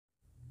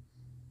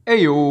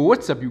Ayo,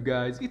 what's up you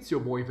guys? It's your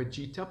boy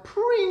Vegeta,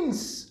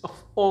 Prince of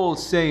all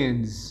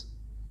Saiyans.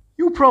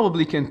 You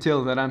probably can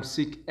tell that I'm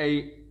sick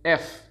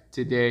AF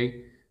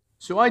today,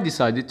 so I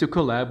decided to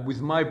collab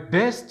with my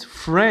best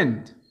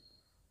friend.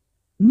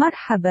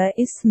 مرحبا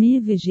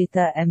اسمي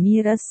فيجيتا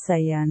أمير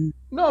السايان.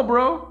 No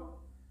bro,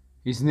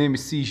 his name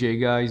is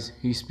CJ guys,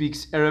 he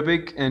speaks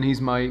Arabic and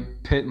he's my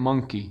pet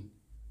monkey.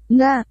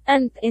 لا،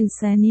 أنت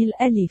إنساني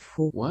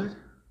الأليف. What?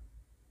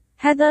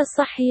 هذا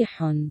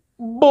صحيح.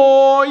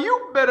 Boy,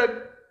 you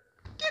better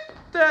get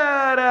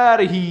that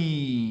out of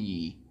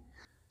here.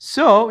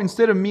 So,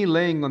 instead of me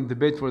laying on the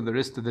bed for the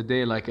rest of the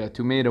day like a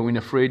tomato in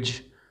a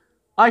fridge,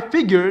 I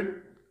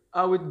figured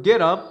I would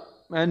get up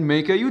and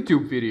make a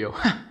YouTube video.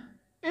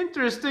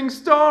 Interesting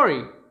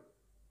story.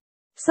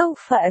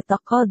 سوف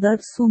أتقاضى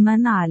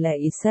رسوما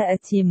على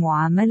إساءة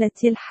معاملة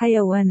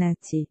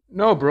الحيوانات.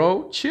 No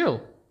bro,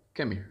 chill.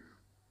 Come here.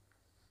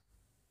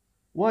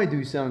 Why do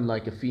you sound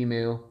like a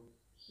female?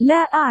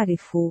 لا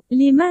أعرف،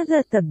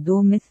 لماذا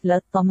تبدو مثل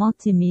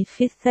الطماطم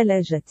في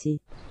الثلاجة؟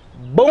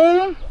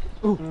 Boom,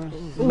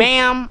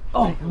 bam,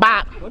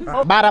 bop,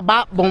 bada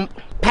bop, boom,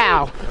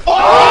 pow.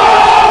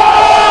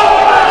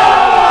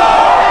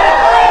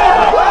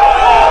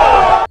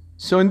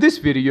 So in this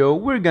video,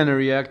 we're gonna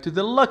react to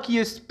the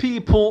luckiest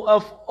people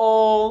of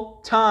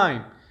all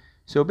time.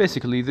 So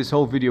basically, this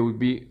whole video would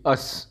be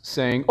us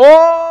saying,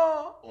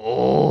 oh,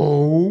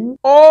 oh,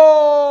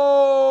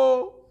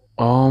 oh,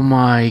 oh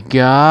my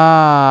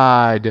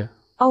god.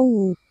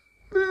 أو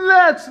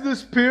That's the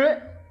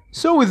spirit.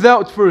 So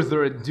without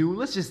further ado,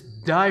 let's just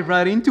dive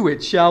right into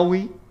it, shall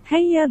we?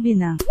 هيا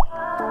بنا.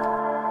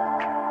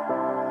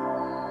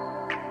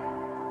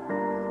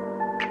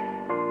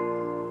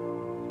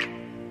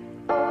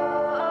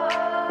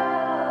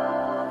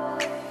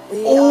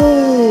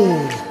 Oh!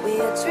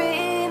 We are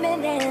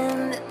dreaming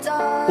in the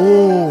dark.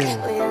 Oh!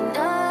 We are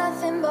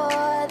nothing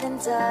more than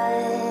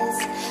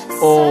dust.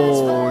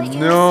 Oh,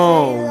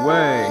 no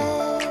way.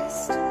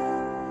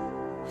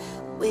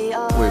 We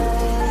are, Wait.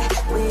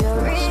 we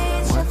are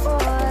reaching for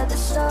the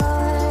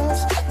stars.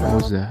 What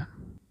was that?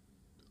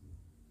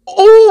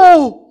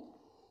 Oh!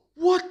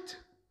 What?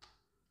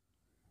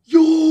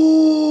 Yo!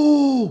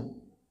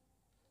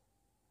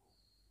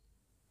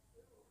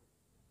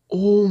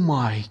 Oh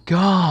my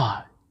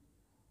god.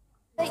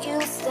 But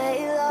you stay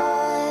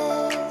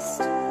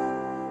lost.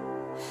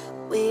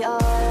 We are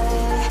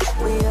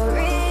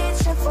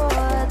reaching for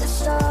the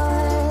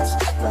stars,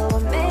 but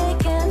we're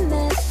making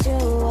this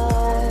too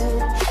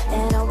hard.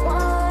 And I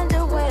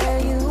wonder where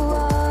you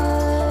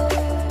are.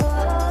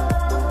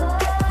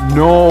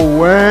 No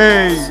way.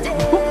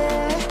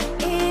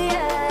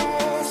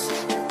 Yes,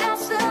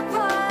 that's the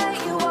part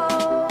you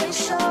always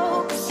show,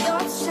 'cause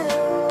you're too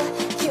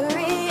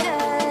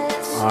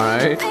curious.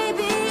 Alright.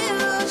 Maybe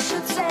you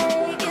should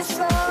take it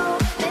slow,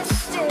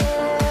 mysterious.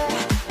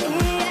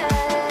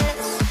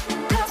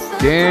 That's the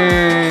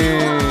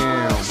Damn.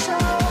 part you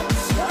show,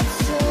 'cause you're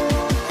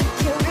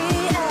too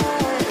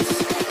curious.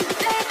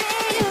 Maybe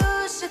you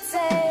should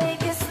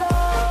take it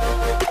slow.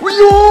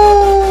 Yo!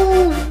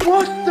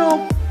 What the?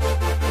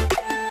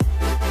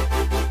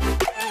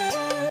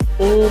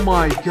 Oh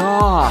my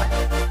god.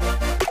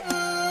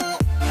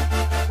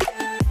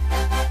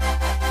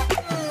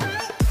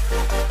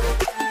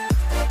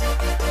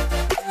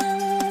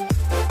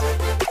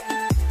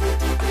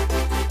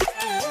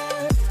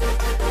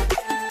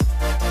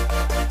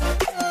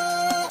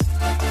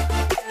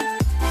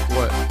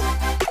 What?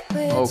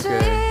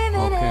 Okay,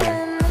 okay.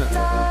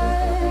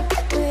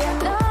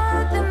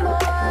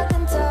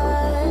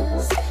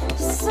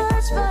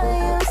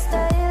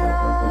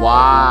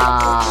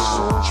 Wow.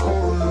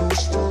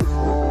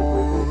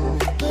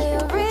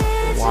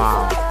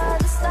 Wow.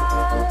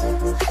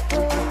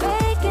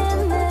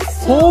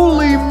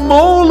 Holy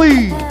moly!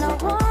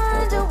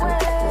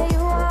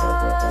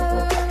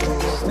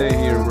 Stay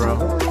here, bro.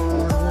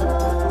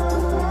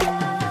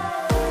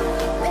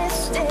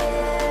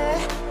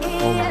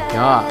 Oh my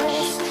gosh.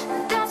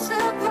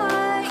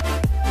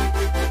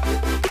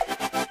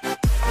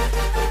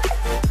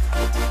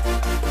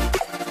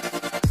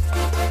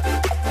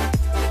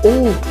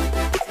 Oh!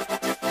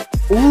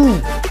 Ooh!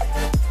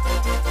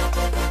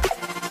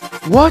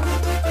 What?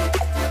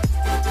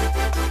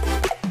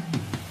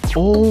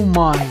 Oh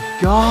my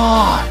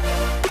god!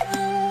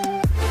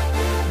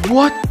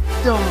 What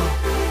the?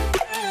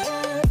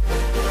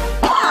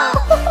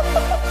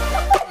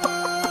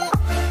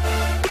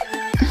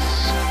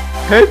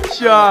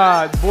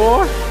 Headshot,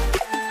 boy!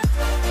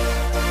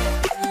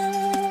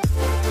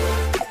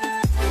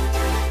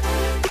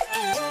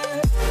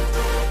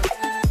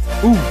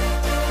 Ooh!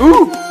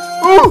 Ooh!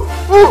 Ooh!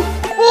 Ooh!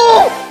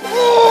 Oh!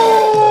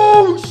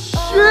 Oh!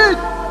 Shit!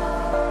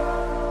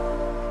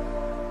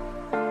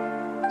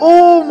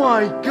 Oh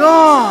my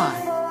god!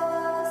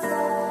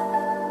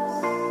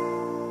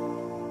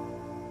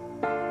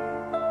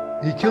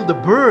 He killed a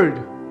bird.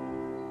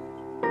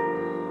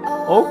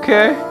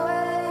 Okay.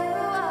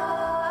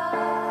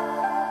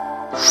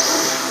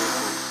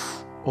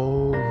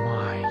 Oh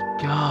my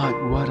god,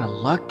 what a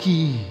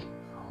lucky.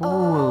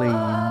 Holy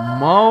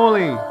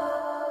moly.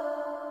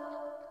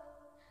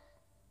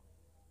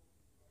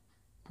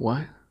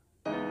 What?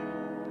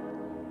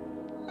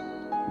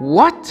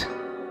 What?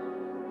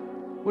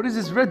 What is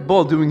this red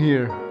ball doing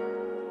here?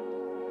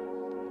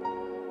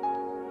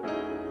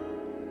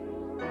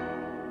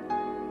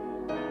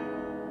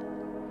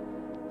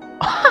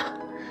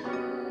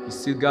 He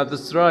still got the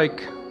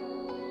strike.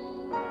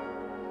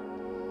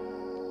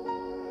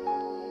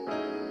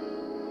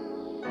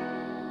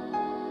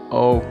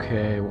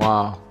 Okay,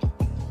 wow.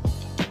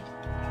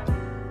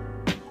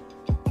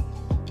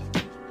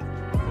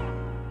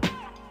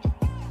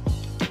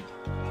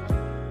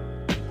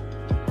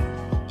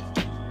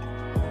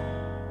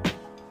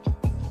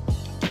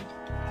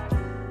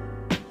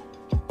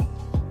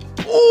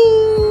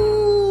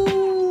 Ooh,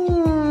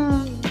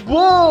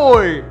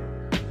 boy!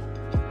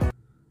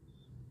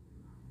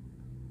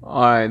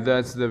 Alright,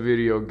 that's the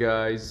video,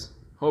 guys.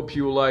 Hope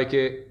you like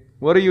it.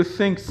 What do you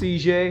think,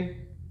 CJ?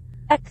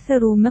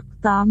 أكثر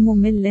مقطع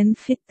ممل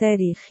في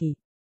التاريخ.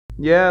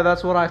 Yeah,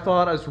 that's what I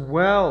thought as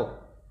well.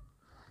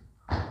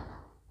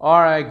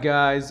 Alright,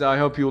 guys, I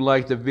hope you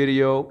liked the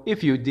video.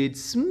 If you did,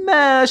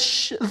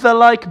 smash the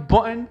like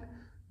button.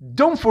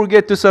 Don't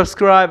forget to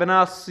subscribe, and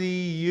I'll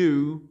see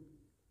you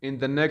in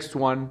the next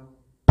one.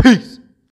 Peace.